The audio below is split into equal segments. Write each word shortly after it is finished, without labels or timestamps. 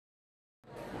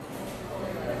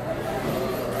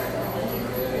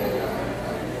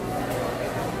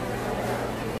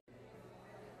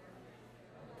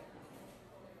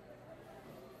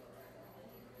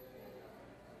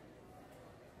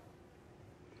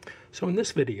So in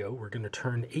this video, we're going to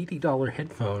turn $80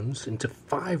 headphones into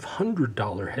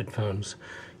 $500 headphones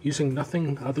using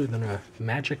nothing other than a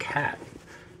magic hat.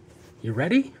 You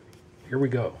ready? Here we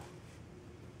go.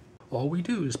 All we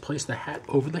do is place the hat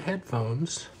over the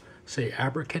headphones, say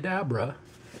abracadabra,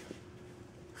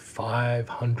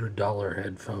 $500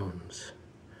 headphones.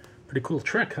 Pretty cool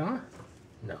trick, huh?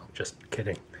 No, just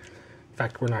kidding. In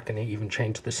fact, we're not going to even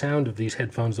change the sound of these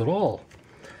headphones at all.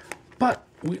 But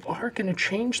we are going to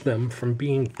change them from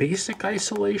being basic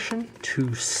isolation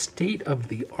to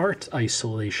state-of-the-art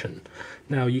isolation.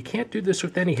 Now, you can't do this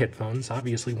with any headphones.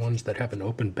 Obviously, ones that have an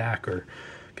open back are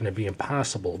going to be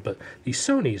impossible. But these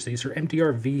Sonys, these are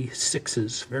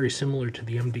MDR-V6s, very similar to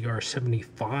the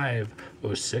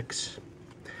MDR-7506,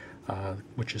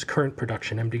 which is current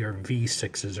production.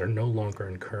 MDR-V6s are no longer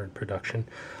in current production.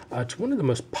 It's one of the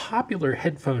most popular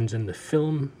headphones in the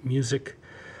film, music,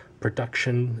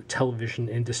 production, television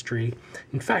industry.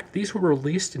 In fact, these were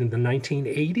released in the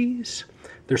 1980s.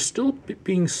 They're still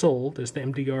being sold as the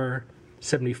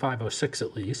MDR-7506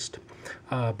 at least,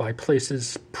 by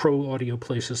places, pro audio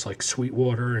places like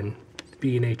Sweetwater and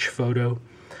B&H Photo.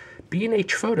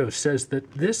 B&H Photo says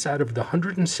that this, out of the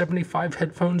 175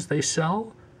 headphones they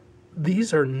sell,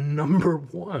 these are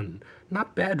 #1.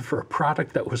 Not bad for a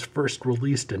product that was first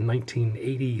released in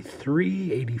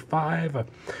 1983, 85. I'm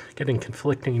getting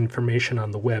conflicting information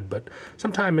on the web, but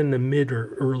sometime in the mid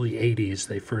or early 80s,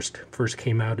 they first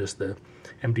came out as the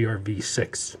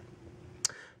MDR-V6.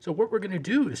 So what we're going to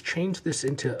do is change this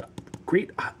into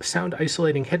great sound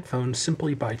isolating headphones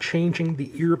simply by changing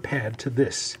the ear pad to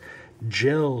this.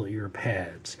 Gel ear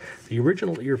pads. The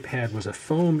original ear pad was a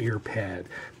foam ear pad.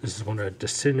 This is what a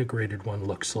disintegrated one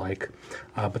looks like,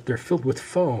 but they're filled with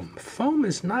foam. Foam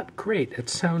is not great at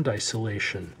sound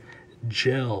isolation.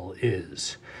 Gel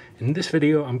is. In this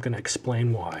video, I'm going to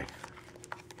explain why.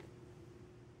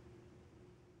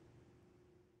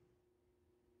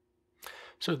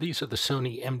 So these are the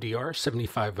Sony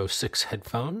MDR-7506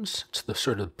 headphones. It's the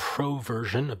sort of pro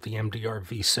version of the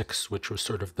MDR-V6, which was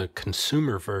sort of the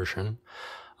consumer version.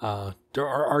 There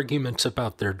are arguments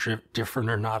about they're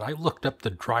different or not. I looked up the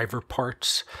driver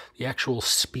parts, the actual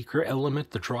speaker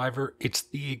element, the driver. It's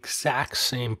the exact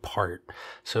same part.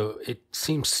 So it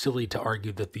seems silly to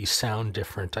argue that these sound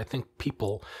different. I think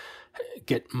people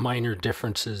get minor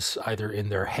differences either in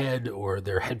their head or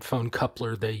their headphone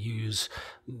coupler they use.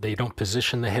 They don't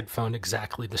position the headphone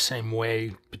exactly the same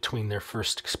way between their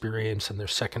first experience and their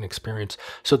second experience.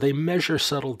 So they measure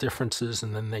subtle differences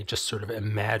and then they just sort of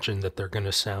imagine that they're going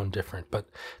to sound different, but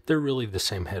they're really the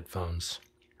same headphones.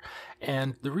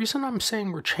 And the reason I'm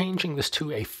saying we're changing this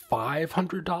to a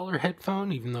 $500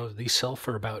 headphone, even though these sell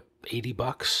for about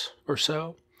 $80 or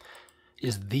so,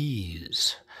 is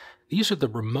these. These are the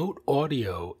Remote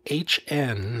Audio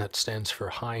HN, that stands for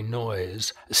High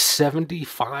Noise,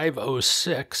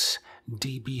 7506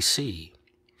 DBC.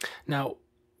 Now,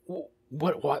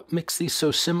 what makes these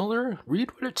so similar?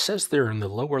 Read what it says there in the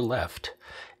lower left.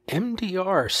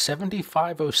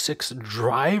 MDR-7506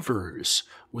 drivers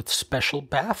with special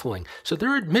baffling. So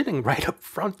they're admitting right up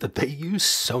front that they use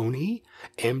Sony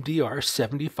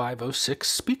MDR-7506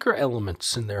 speaker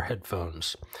elements in their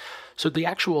headphones. So the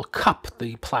actual cup,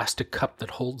 the plastic cup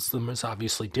that holds them, is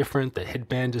obviously different. The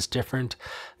headband is different.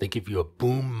 They give you a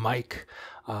boom mic.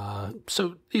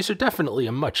 So these are definitely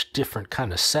a much different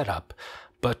kind of setup.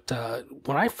 But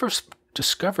when I first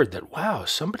discovered that, wow,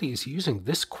 somebody is using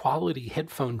this quality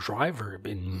headphone driver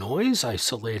in noise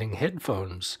isolating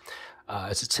headphones,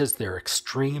 as it says there,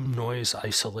 extreme noise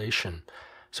isolation.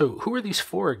 So who are these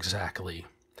for exactly?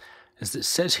 As it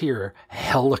says here,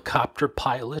 helicopter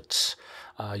pilots.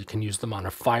 You can use them on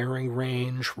a firing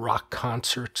range, rock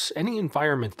concerts, any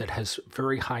environment that has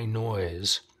very high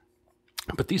noise.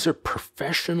 But these are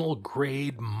professional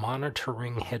grade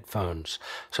monitoring headphones,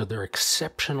 so they're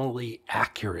exceptionally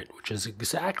accurate, which is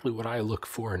exactly what I look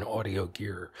for in audio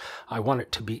gear. I want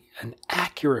it to be an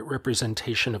accurate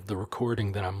representation of the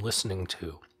recording that I'm listening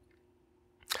to.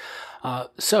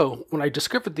 So when I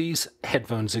discovered these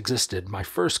headphones existed, my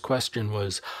first question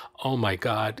was, oh my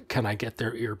God, can I get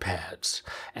their ear pads?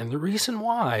 And the reason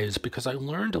why is because I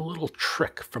learned a little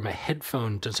trick from a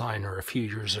headphone designer a few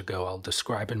years ago. I'll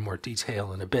describe in more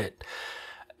detail in a bit,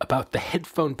 about the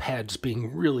headphone pads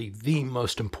being really the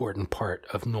most important part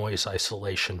of noise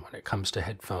isolation when it comes to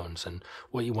headphones and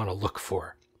what you want to look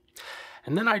for.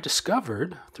 And then I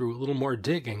discovered, through a little more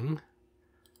digging,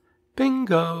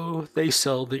 bingo! They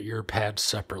sell the ear pads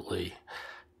separately.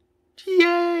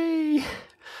 Yay!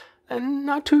 And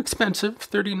not too expensive,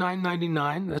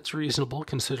 $39.99. That's reasonable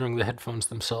considering the headphones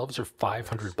themselves are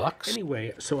 $500.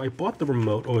 Anyway, so I bought the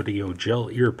remote audio gel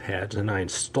ear pads and I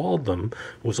installed them.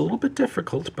 It was a little bit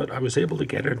difficult, but I was able to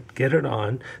get it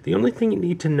on. The only thing you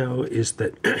need to know is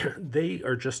that they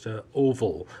are just an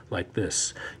oval like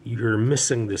this. You're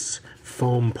missing this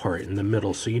foam part in the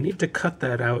middle, so you need to cut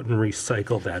that out and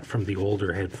recycle that from the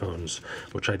older headphones,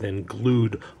 which I then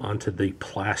glued onto the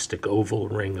plastic oval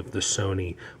ring of the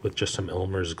Sony with just some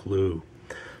Elmer's glue.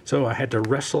 So I had to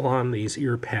wrestle on these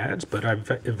ear pads, but I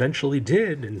eventually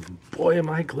did, and boy am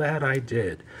I glad I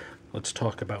did. Let's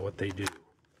talk about what they do.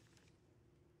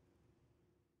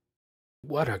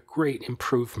 What a great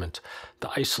improvement. The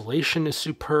isolation is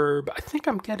superb. I think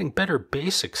I'm getting better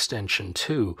bass extension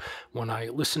too when I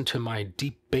listen to my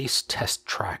deep bass test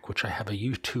track, which I have a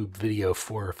YouTube video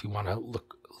for. If you want to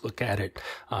look at it,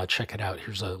 check it out.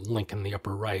 Here's a link in the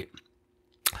upper right.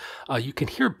 You can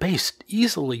hear bass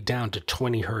easily down to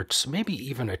 20 hertz, maybe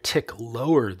even a tick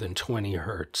lower than 20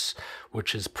 hertz,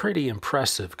 which is pretty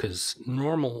impressive because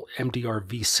normal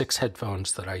MDR-V6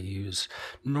 headphones that I use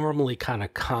normally kind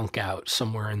of conk out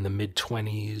somewhere in the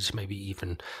mid-20s, maybe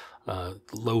even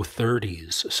low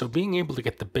 30s. So being able to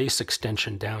get the bass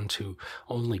extension down to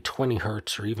only 20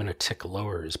 hertz or even a tick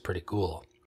lower is pretty cool.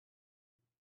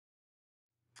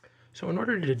 So in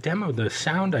order to demo the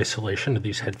sound isolation of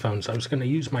these headphones, I was going to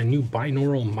use my new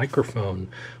binaural microphone,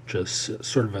 which is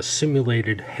sort of a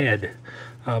simulated head.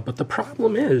 But the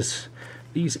problem is,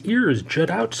 these ears jut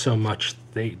out so much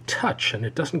they touch, and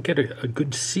it doesn't get a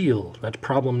good seal. That's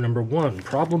problem number one.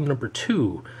 Problem number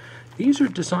two, these are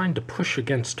designed to push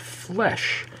against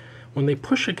flesh. When they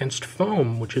push against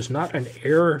foam, which is not an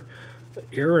air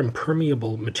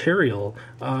impermeable material,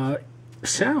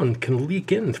 sound can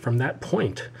leak in from that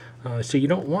point. So you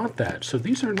don't want that. So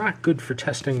these are not good for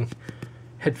testing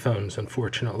headphones,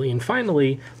 unfortunately. And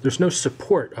finally, there's no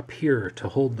support up here to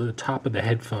hold the top of the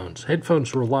headphones.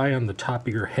 Headphones rely on the top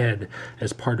of your head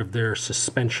as part of their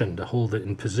suspension to hold it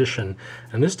in position.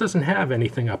 And this doesn't have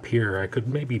anything up here. I could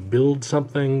maybe build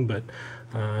something, but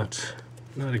it's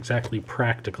not exactly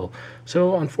practical.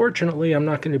 So unfortunately, I'm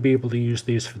not going to be able to use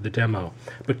these for the demo.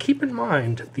 But keep in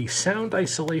mind, the sound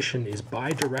isolation is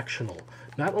bidirectional.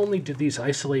 Not only do these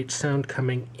isolate sound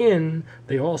coming in,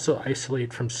 they also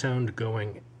isolate from sound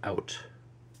going out.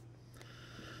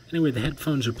 Anyway, the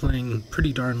headphones are playing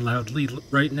pretty darn loudly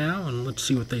right now, and let's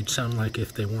see what they'd sound like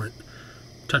if they weren't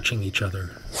touching each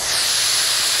other.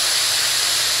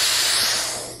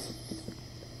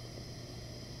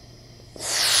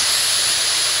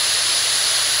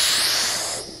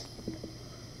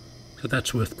 So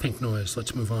that's with pink noise.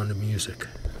 Let's move on to music.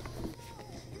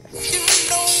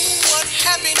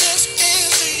 Happiness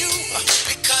is to you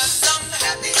because I'm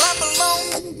happy. Clap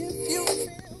along if you.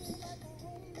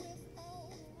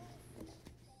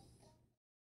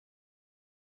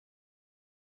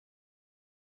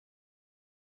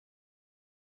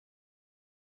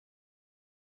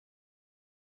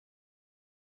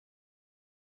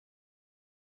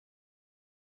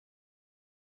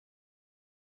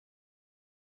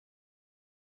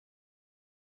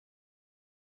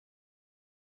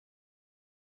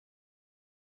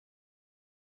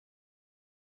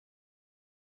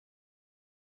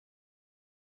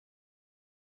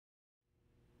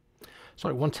 So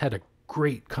I once had a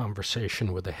great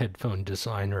conversation with a headphone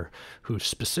designer who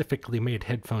specifically made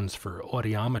headphones for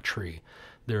audiometry.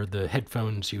 They're the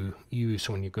headphones you use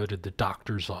when you go to the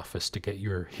doctor's office to get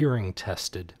your hearing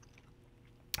tested.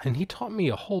 And he taught me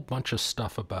a whole bunch of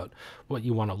stuff about what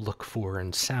you want to look for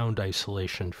in sound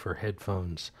isolation for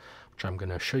headphones, which I'm going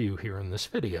to show you here in this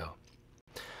video.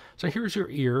 So here's your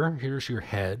ear, here's your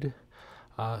head.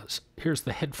 Here's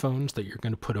the headphones that you're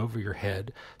going to put over your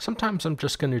head. Sometimes I'm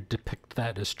just going to depict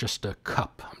that as just a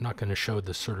cup. I'm not going to show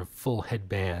the sort of full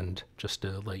headband, just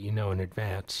to let you know in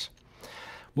advance.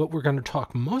 What we're going to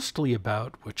talk mostly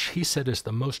about, which he said is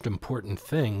the most important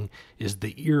thing, is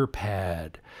the ear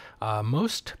pad.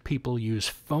 Most people use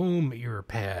foam ear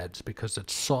pads because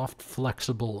it's soft,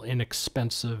 flexible,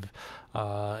 inexpensive,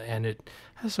 and it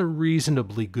has a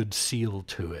reasonably good seal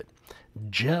to it.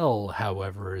 Gel,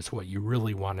 however, is what you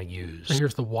really want to use. So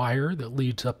here's the wire that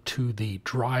leads up to the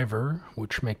driver,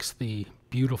 which makes the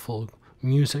beautiful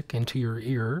music into your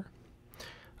ear.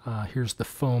 Here's the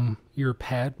foam ear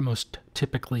pad, most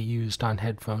typically used on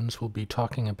headphones. We'll be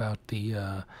talking about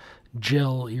the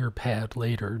gel ear pad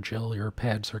later. Gel ear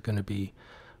pads are going to be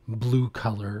blue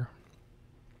color.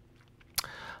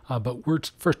 But we're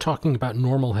first talking about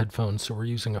normal headphones, so we're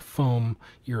using a foam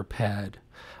ear pad.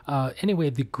 Anyway,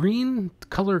 the green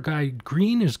color guide,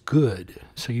 green is good,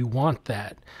 so you want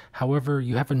that. However,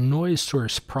 you have a noise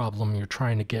source problem you're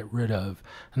trying to get rid of,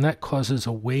 and that causes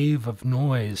a wave of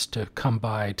noise to come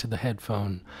by to the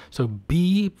headphone. So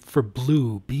B for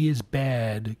blue, B is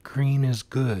bad, green is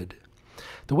good.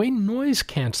 The way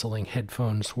noise-canceling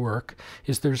headphones work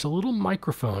is there's a little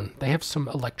microphone. They have some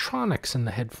electronics in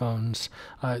the headphones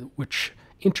which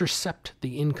intercept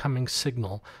the incoming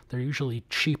signal. They're usually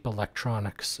cheap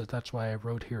electronics, so that's why I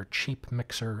wrote here cheap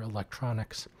mixer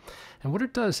electronics. And what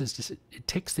it does is it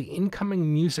takes the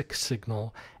incoming music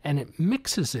signal and it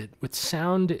mixes it with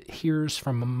sound it hears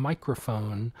from a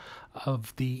microphone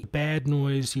of the bad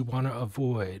noise you want to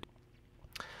avoid.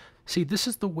 See, this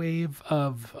is the wave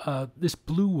of, this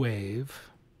blue wave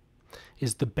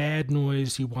is the bad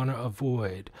noise you want to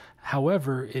avoid.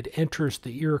 However, it enters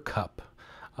the ear cup,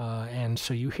 and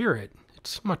so you hear it.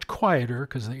 It's much quieter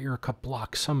because the ear cup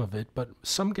blocks some of it, but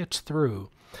some gets through.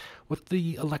 What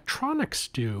the electronics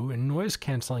do in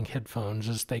noise-canceling headphones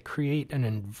is they create an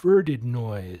inverted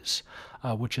noise,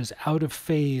 which is out of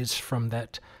phase from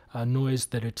that noise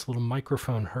that its little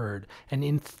microphone heard. And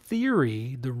in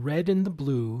theory, the red and the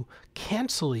blue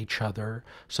cancel each other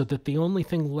so that the only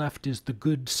thing left is the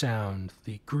good sound,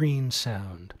 the green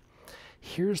sound.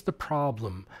 Here's the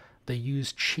problem. They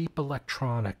use cheap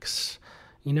electronics.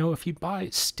 You know, if you buy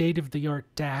state-of-the-art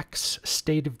DACs,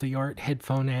 state-of-the-art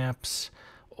headphone amps,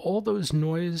 all those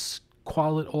noise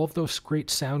quality, all of those great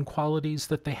sound qualities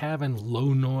that they have, and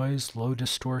low noise, low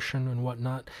distortion and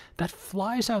whatnot, that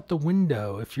flies out the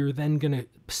window if you're then going to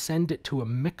send it to a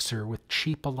mixer with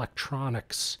cheap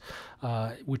electronics,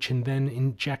 which then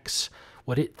injects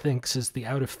what it thinks is the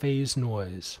out-of-phase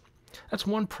noise. That's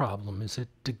one problem, is it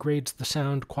degrades the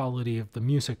sound quality of the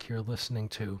music you're listening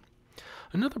to.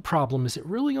 Another problem is it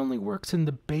really only works in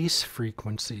the bass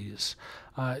frequencies.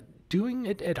 Doing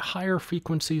it at higher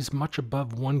frequencies, much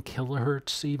above 1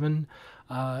 kilohertz even,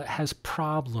 has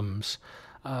problems.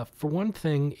 For one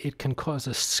thing, it can cause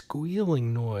a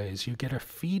squealing noise. You get a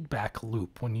feedback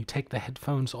loop when you take the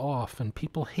headphones off, and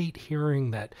people hate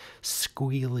hearing that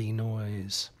squealy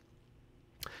noise.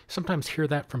 Sometimes hear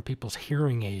that from people's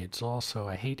hearing aids also.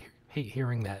 I hate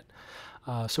hearing that.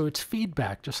 So it's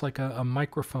feedback, just like a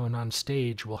microphone on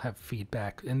stage will have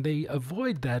feedback, and they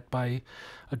avoid that by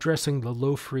addressing the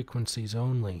low frequencies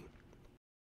only.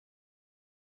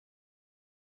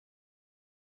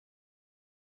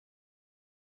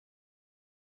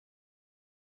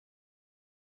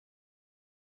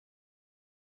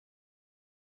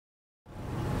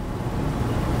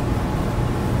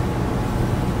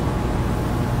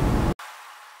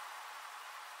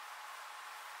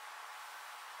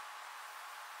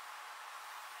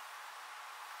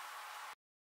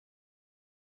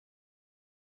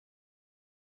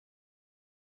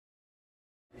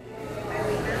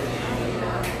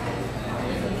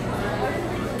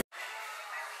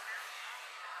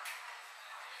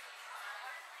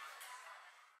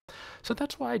 So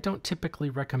that's why I don't typically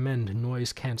recommend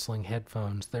noise-canceling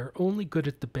headphones. They're only good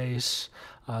at the bass.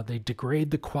 They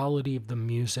degrade the quality of the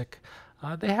music.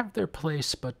 They have their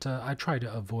place, but I try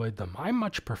to avoid them. I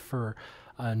much prefer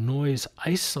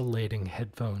noise-isolating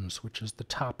headphones, which is the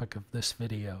topic of this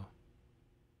video.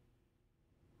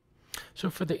 So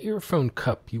for the earphone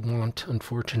cup, you want,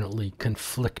 unfortunately,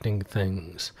 conflicting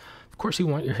things. Of course, you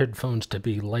want your headphones to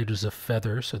be light as a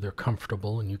feather so they're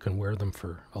comfortable and you can wear them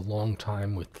for a long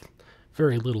time with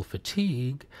very little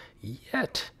fatigue,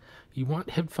 yet you want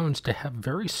headphones to have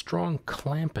very strong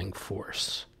clamping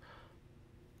force.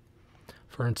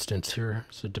 For instance,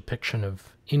 here's a depiction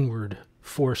of inward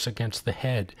force against the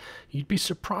head. You'd be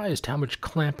surprised how much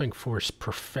clamping force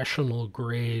professional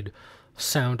grade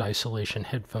sound isolation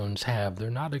headphones have.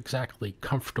 They're not exactly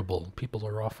comfortable. People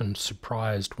are often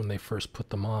surprised when they first put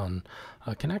them on.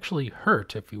 Can actually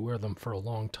hurt if you wear them for a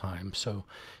long time. So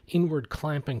inward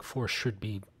clamping force should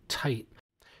be tight.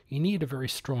 You need a very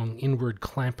strong inward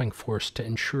clamping force to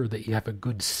ensure that you have a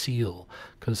good seal,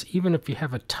 because even if you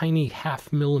have a tiny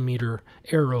 0.5 millimeter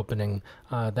air opening,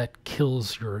 that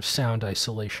kills your sound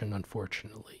isolation,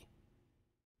 unfortunately.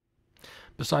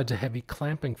 Besides a heavy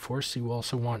clamping force, you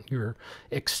also want your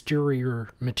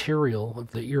exterior material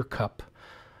of the ear cup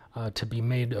to be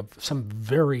made of some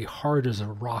very hard as a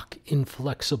rock,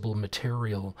 inflexible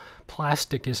material.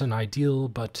 Plastic isn't ideal,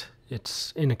 but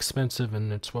it's inexpensive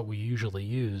and it's what we usually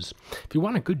use. If you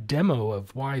want a good demo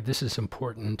of why this is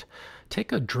important,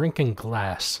 take a drinking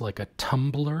glass, like a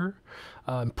tumbler,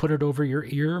 and put it over your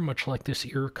ear, much like this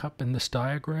ear cup in this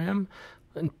diagram,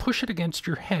 and push it against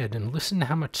your head and listen to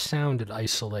how much sound it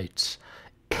isolates.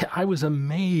 I was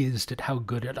amazed at how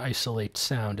good it isolates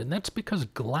sound, and that's because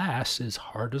glass is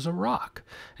hard as a rock,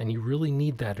 and you really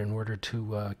need that in order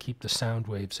to keep the sound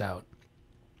waves out.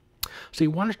 So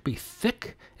you want it to be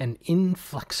thick and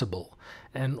inflexible,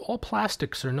 and all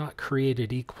plastics are not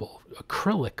created equal.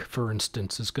 Acrylic, for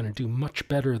instance, is going to do much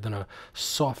better than a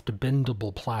soft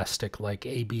bendable plastic like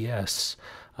ABS.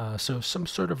 So some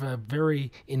sort of a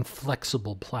very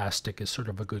inflexible plastic is sort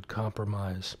of a good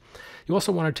compromise. You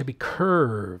also want it to be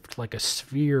curved like a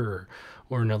sphere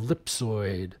or an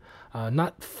ellipsoid,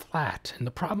 not flat. And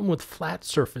the problem with flat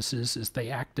surfaces is they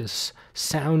act as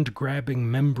sound-grabbing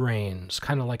membranes,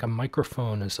 kind of like a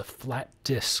microphone is a flat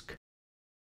disc.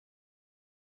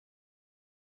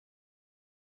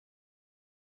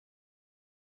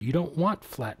 You don't want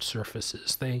flat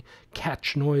surfaces. They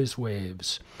catch noise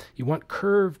waves. You want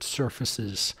curved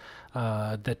surfaces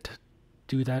that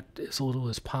do that as little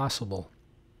as possible.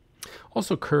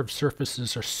 Also, curved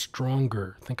surfaces are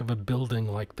stronger. Think of a building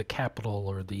like the Capitol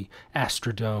or the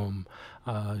Astrodome.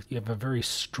 You have a very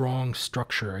strong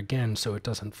structure, again, so it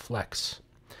doesn't flex.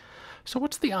 So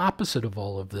what's the opposite of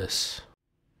all of this?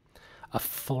 A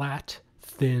flat,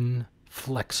 thin,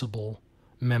 flexible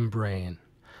membrane.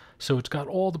 So it's got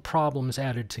all the problems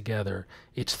added together.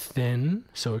 It's thin,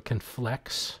 so it can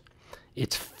flex.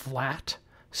 It's flat,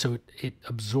 so it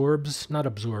absorbs, not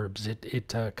absorbs,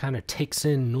 it kind of takes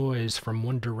in noise from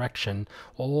one direction.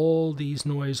 All these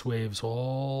noise waves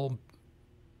all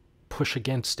push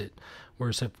against it.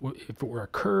 Whereas if it were a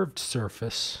curved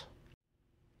surface,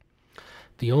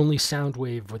 the only sound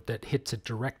wave that hits it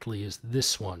directly is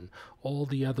this one. All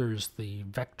the others, the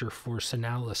vector force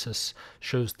analysis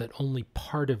shows that only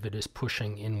part of it is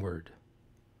pushing inward.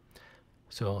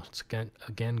 So let's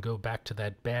again go back to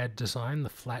that bad design, the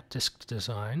flat disk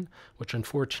design, which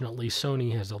unfortunately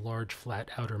Sony has a large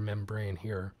flat outer membrane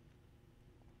here.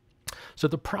 So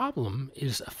the problem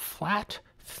is a flat,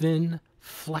 thin,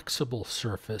 flexible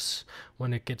surface.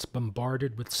 When it gets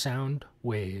bombarded with sound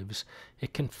waves,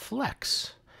 it can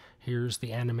flex. Here's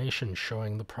the animation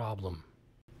showing the problem.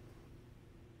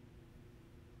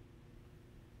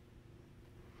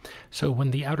 So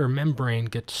when the outer membrane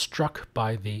gets struck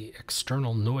by the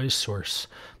external noise source,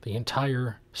 the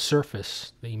entire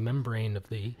surface, the membrane of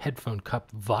the headphone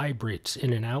cup, vibrates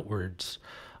in and outwards,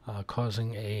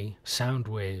 causing a sound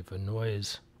wave, a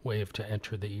noise wave to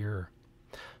enter the ear.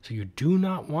 So you do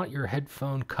not want your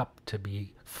headphone cup to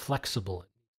be flexible.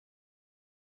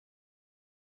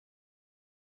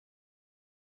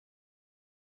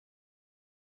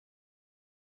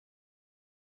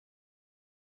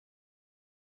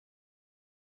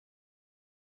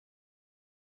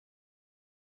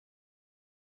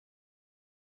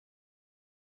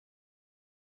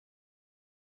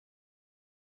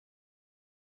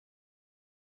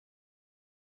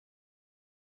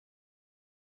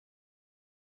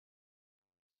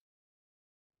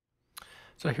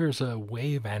 So here's a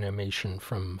wave animation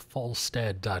from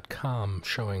Falstad.com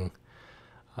showing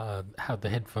how the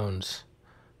headphones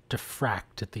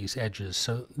diffract at these edges.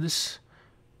 So this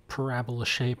parabola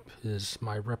shape is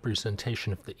my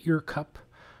representation of the ear cup.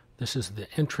 This is the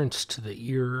entrance to the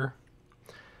ear.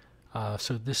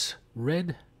 So this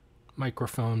red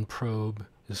microphone probe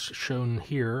is shown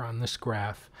here on this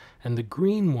graph, and the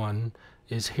green one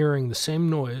is hearing the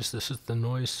same noise. This is the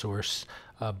noise source,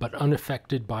 but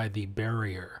unaffected by the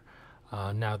barrier.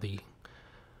 Now the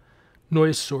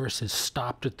noise source is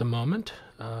stopped at the moment,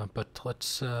 but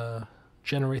let's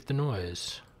generate the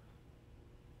noise.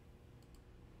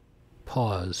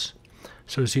 Pause.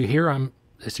 So as you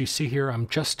see here, I'm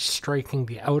just striking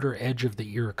the outer edge of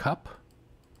the ear cup.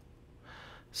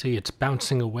 See, it's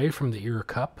bouncing away from the ear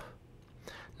cup.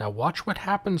 Now watch what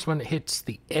happens when it hits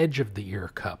the edge of the ear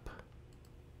cup.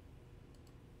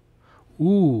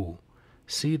 Ooh,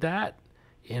 see that?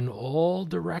 In all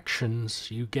directions,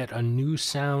 you get a new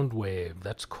sound wave.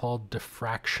 That's called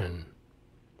diffraction.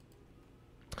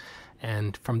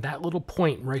 And from that little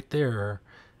point right there,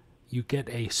 you get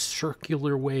a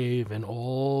circular wave in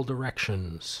all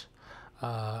directions.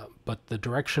 But the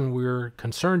direction we're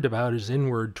concerned about is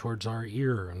inward towards our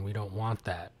ear, and we don't want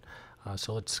that.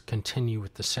 So let's continue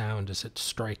with the sound as it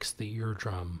strikes the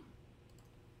eardrum.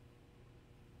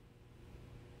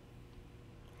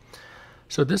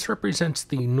 So this represents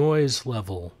the noise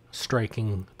level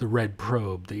striking the red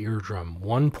probe, the eardrum,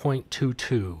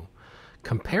 1.22.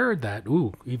 Compare that,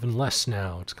 even less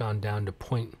now. It's gone down to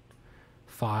 0.5,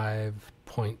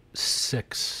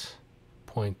 0.6,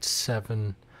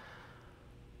 0.7.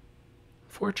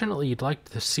 Fortunately, you'd like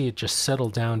to see it just settle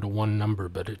down to one number,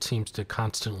 but it seems to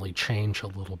constantly change a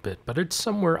little bit. But it's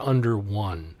somewhere under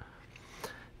 1.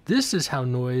 This is how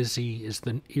noisy is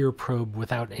the ear probe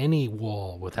without any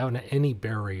wall, without any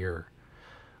barrier.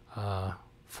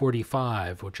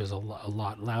 45, which is a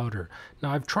lot louder.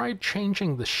 Now I've tried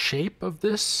changing the shape of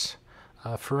this.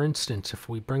 For instance, if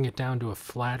we bring it down to a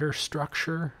flatter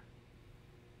structure,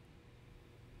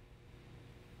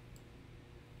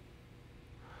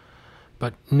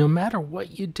 but no matter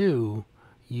what you do,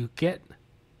 you get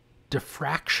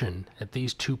diffraction at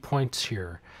these 2 points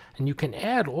here. And you can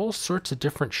add all sorts of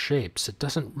different shapes. It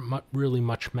doesn't really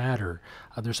much matter.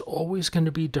 There's always going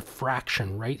to be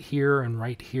diffraction right here and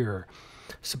right here.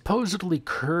 Supposedly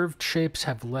curved shapes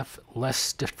have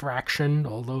less diffraction,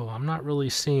 although I'm not really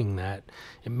seeing that.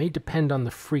 It may depend on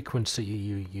the frequency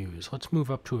you use. Let's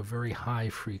move up to a very high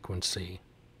frequency.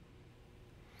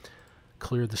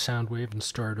 Clear the sound wave and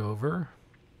start over.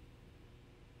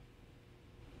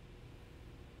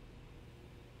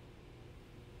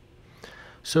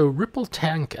 So ripple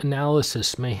tank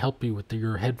analysis may help you with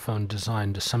your headphone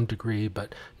design to some degree,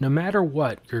 but no matter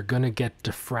what, you're going to get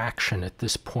diffraction at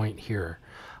this point here.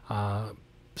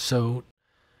 So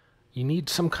you need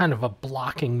some kind of a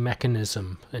blocking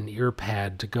mechanism, an ear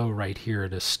pad, to go right here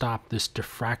to stop this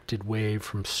diffracted wave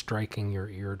from striking your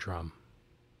eardrum.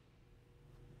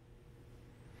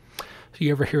 So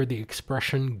you ever hear the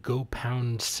expression, go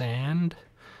pound sand?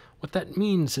 What that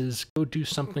means is go do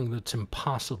something that's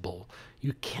impossible.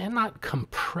 You cannot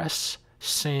compress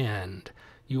sand.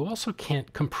 You also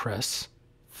can't compress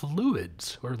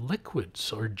fluids or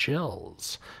liquids or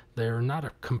gels. They're not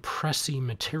a compressy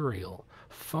material.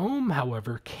 Foam,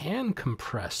 however, can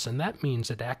compress, and that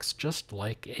means it acts just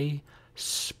like a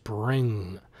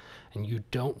spring. And you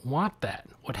don't want that.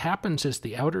 What happens is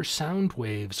the outer sound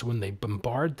waves, when they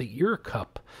bombard the ear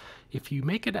cup, if you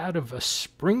make it out of a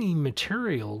springy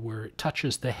material where it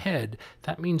touches the head,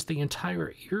 that means the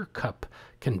entire ear cup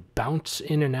can bounce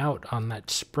in and out on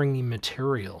that springy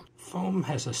material. Foam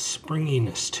has a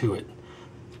springiness to it.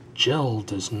 Gel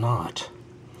does not.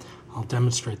 I'll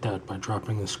demonstrate that by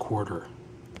dropping this quarter.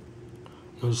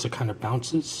 Notice it kind of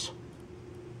bounces,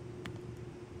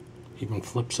 even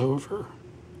flips over.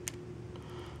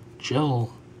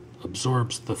 Gel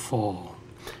absorbs the fall.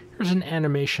 Here's an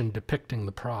animation depicting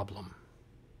the problem.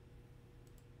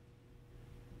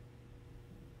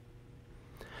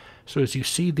 So as you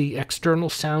see, the external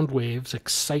sound waves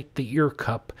excite the ear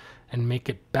cup and make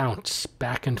it bounce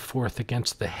back and forth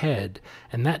against the head,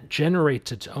 and that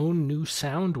generates its own new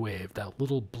sound wave, that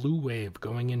little blue wave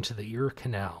going into the ear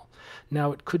canal.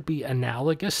 Now, it could be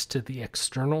analogous to the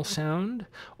external sound,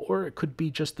 or it could be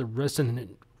just the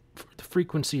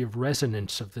frequency of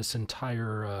resonance of this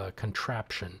entire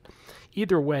contraption.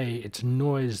 Either way, it's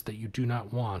noise that you do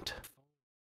not want.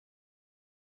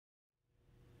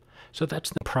 So that's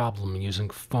the problem using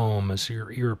foam as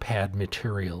your ear pad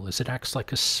material, is it acts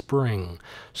like a spring.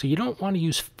 So you don't want to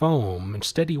use foam.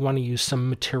 Instead, you want to use some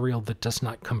material that does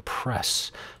not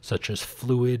compress, such as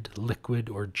fluid, liquid,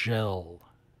 or gel.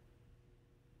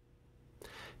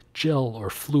 Gel or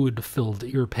fluid-filled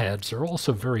ear pads are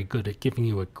also very good at giving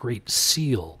you a great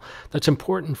seal. That's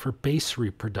important for bass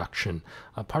reproduction.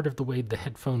 Part of the way the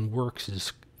headphone works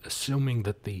is assuming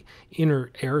that the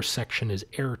inner air section is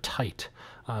airtight.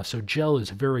 So gel is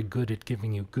very good at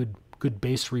giving you good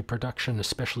bass reproduction,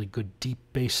 especially good deep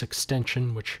bass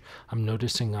extension, which I'm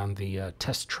noticing on the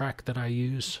test track that I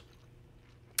use.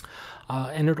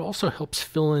 And it also helps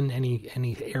fill in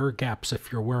any air gaps if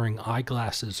you're wearing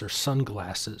eyeglasses or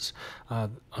sunglasses.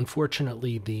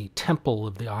 Unfortunately, the temple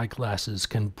of the eyeglasses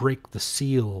can break the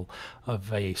seal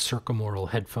of a circumaural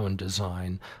headphone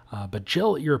design. But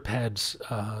gel ear pads,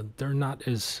 they're not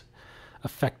as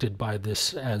affected by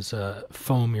this as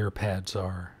foam ear pads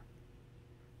are.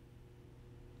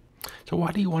 So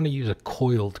why do you want to use a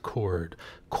coiled cord?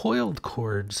 Coiled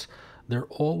cords, they're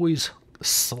always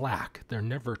slack. They're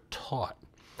never taut.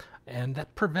 And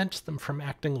that prevents them from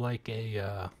acting like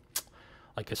a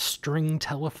string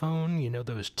telephone, you know,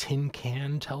 those tin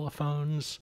can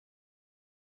telephones.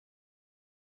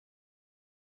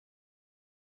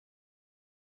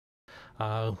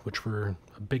 Which were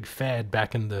a big fad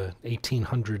back in the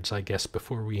 1800s, I guess,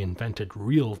 before we invented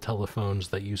real telephones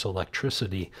that use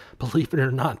electricity. Believe it or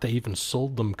not, they even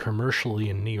sold them commercially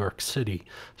in New York City.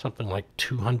 Something like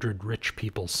 200 rich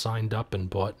people signed up and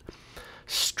bought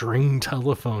string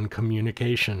telephone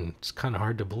communication. It's kind of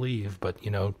hard to believe, but,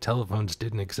 you know, telephones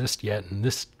didn't exist yet, and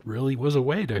this really was a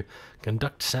way to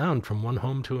conduct sound from one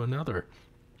home to another.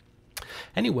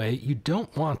 Anyway, you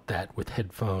don't want that with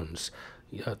headphones.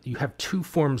 you have two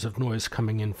forms of noise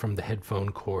coming in from the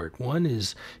headphone cord. One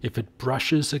is if it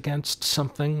brushes against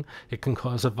something, it can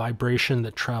cause a vibration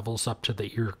that travels up to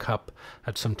the ear cup.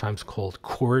 That's sometimes called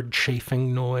cord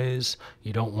chafing noise.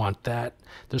 You don't want that.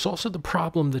 There's also the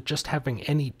problem that just having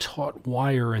any taut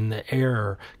wire in the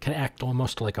air can act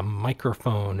almost like a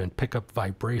microphone and pick up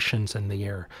vibrations in the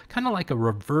air, kind of like a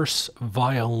reverse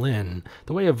violin.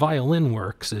 The way a violin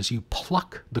works is you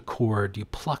pluck the cord, you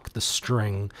pluck the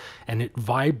string, and it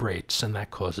vibrates, and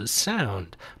that causes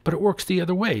sound. But it works the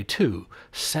other way too.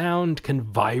 Sound can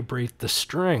vibrate the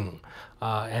string,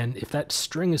 and if that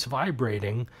string is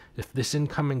vibrating, if this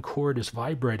incoming cord is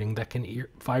vibrating, that can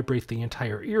vibrate the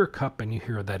entire ear cup, and you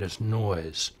hear that as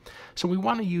noise. So we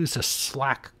want to use a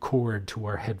slack cord to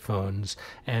our headphones,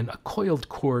 and a coiled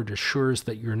cord assures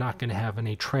that you're not going to have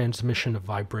any transmission of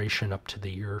vibration up to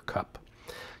the ear cup.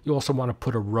 You also want to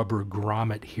put a rubber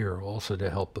grommet here also to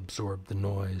help absorb the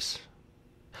noise.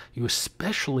 You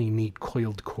especially need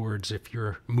coiled cords if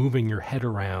you're moving your head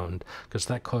around, because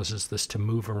that causes this to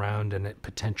move around and it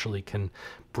potentially can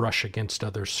brush against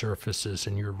other surfaces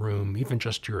in your room, even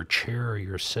just your chair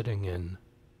you're sitting in.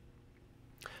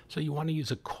 So you want to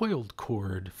use a coiled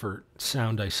cord for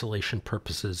sound isolation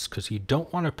purposes because you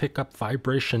don't want to pick up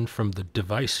vibration from the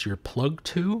device you're plugged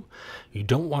to. You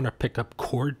don't want to pick up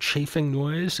cord chafing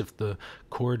noise if the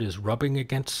cord is rubbing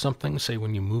against something, say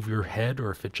when you move your head,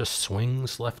 or if it just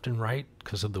swings left and right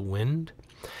because of the wind.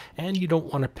 And you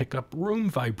don't want to pick up room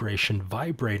vibration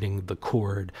vibrating the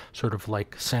cord, sort of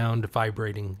like sound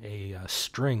vibrating a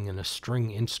string in a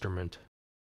string instrument.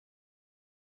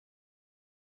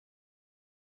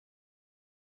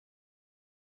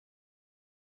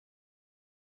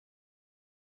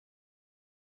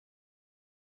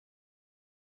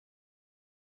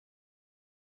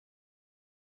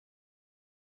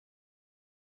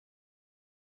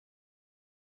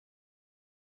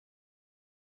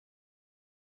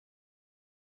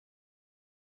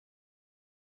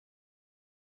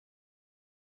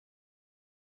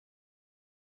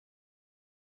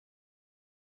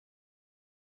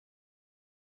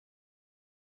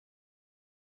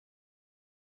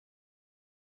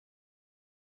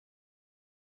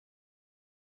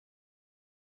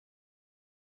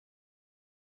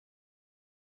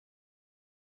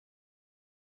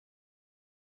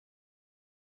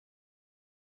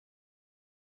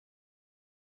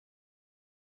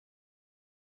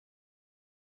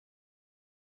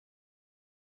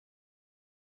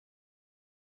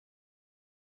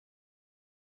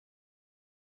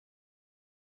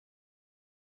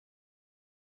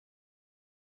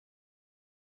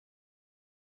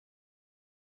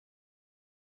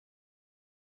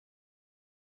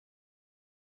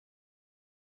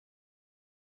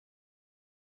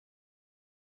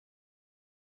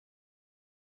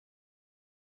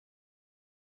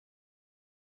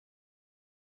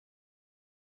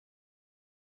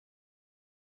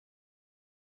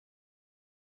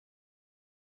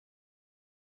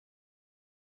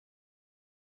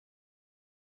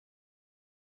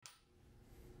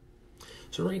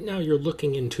 So right now you're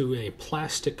looking into a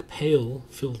plastic pail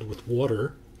filled with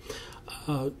water.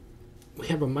 We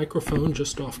have a microphone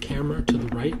just off camera to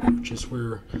the right, which is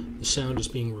where the sound is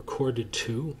being recorded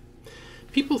to.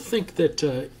 People think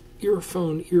that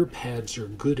ear pads are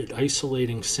good at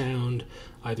isolating sound,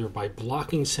 either by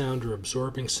blocking sound or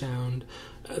absorbing sound.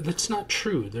 That's not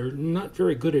true. They're not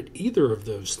very good at either of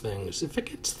those things. If it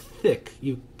gets thick,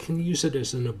 you can use it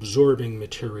as an absorbing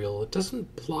material. It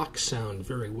doesn't block sound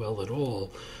very well at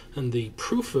all. And the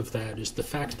proof of that is the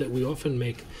fact that we often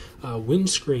make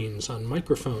windscreens on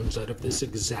microphones out of this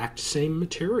exact same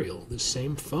material, this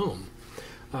same foam.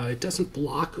 It doesn't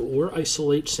block or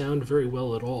isolate sound very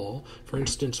well at all. For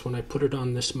instance, when I put it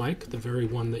on this mic, the very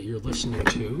one that you're listening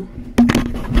to,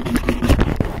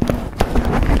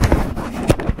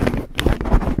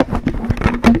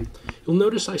 you'll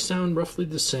notice I sound roughly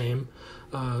the same.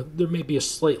 There may be a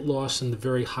slight loss in the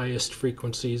very highest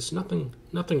frequencies. Nothing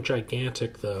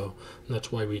gigantic, though, and that's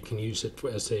why we can use it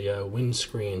as a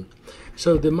windscreen.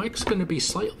 So the mic's going to be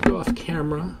slightly off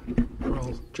camera, or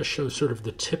I'll just show sort of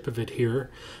the tip of it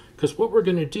here, because what we're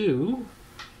going to do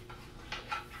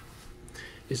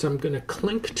is I'm going to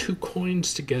clink two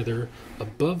coins together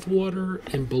above water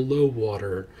and below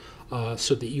water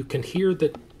so that you can hear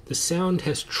that the sound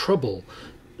has trouble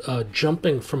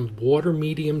jumping from water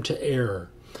medium to air.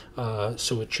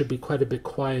 So it should be quite a bit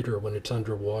quieter when it's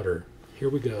underwater. Here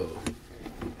we go.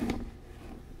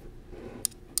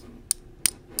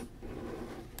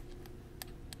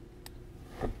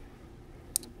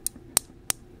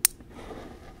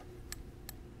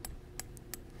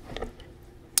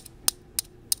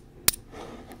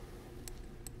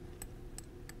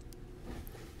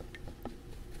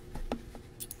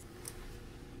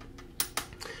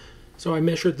 So I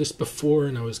measured this before,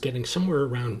 and I was getting somewhere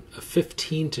around a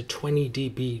 15 to 20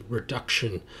 dB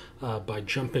reduction by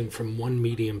jumping from one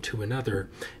medium to another.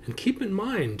 And keep in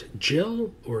mind,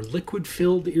 gel or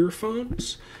liquid-filled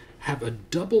earphones have a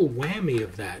double whammy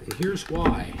of that, and here's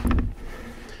why.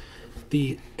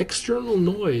 The external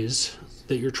noise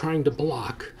that you're trying to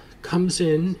block comes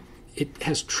in, it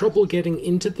has trouble getting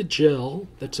into the gel.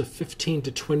 That's a 15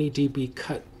 to 20 dB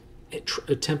cut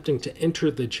attempting to enter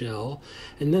the gel,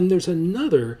 and then there's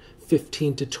another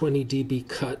 15 to 20 dB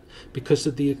cut because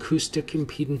of the acoustic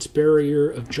impedance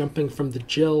barrier of jumping from the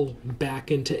gel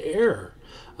back into air.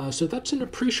 So that's an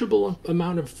appreciable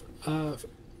amount of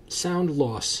sound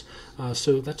loss.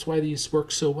 So that's why these work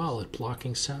so well at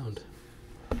blocking sound.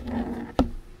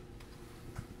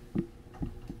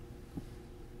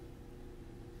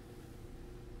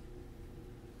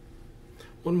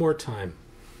 One more time.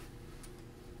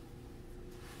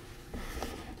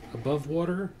 Above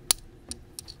water,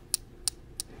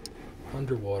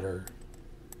 underwater.